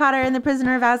Harry Potter and the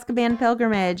Prisoner of Azkaban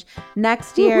pilgrimage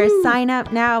next year. Woo-hoo! Sign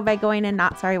up now by going to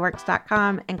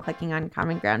notsorryworks.com and clicking on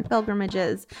Common Ground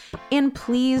Pilgrimages. And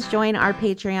please join our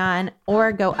Patreon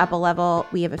or go up a level.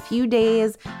 We have a few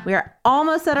days. We are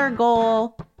almost at our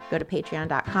goal. Go to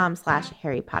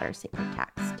patreon.com/Harry Potter Sacred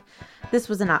Text. This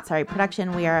was a Not Sorry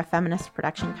production. We are a feminist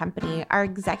production company. Our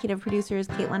executive producer is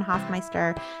Caitlin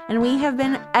Hoffmeister, and we have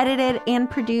been edited and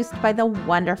produced by the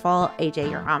wonderful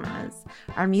AJ Uramas.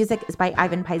 Our music is by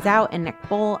Ivan Paisau and Nick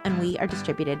Bowl, and we are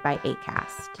distributed by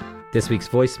Acast. This week's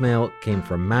voicemail came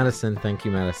from Madison. Thank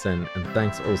you, Madison. And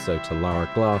thanks also to Lara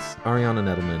Glass, Ariana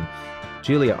Nedelman,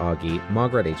 Julia Argy,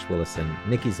 Margaret H. Willison,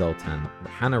 Nikki Zoltan,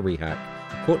 Hannah Rehak,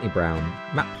 Courtney Brown,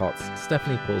 Matt Potts,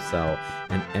 Stephanie Paulsell,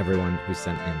 and everyone who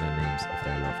sent in their names of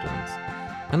their loved ones.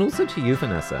 And also to you,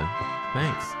 Vanessa.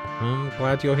 Thanks. I'm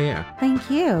glad you're here.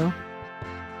 Thank you.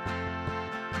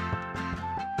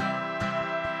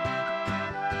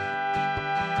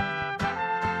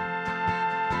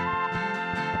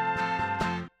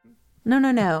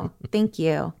 No. Thank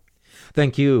you.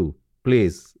 Thank you.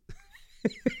 Please.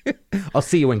 I'll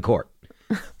see you in court.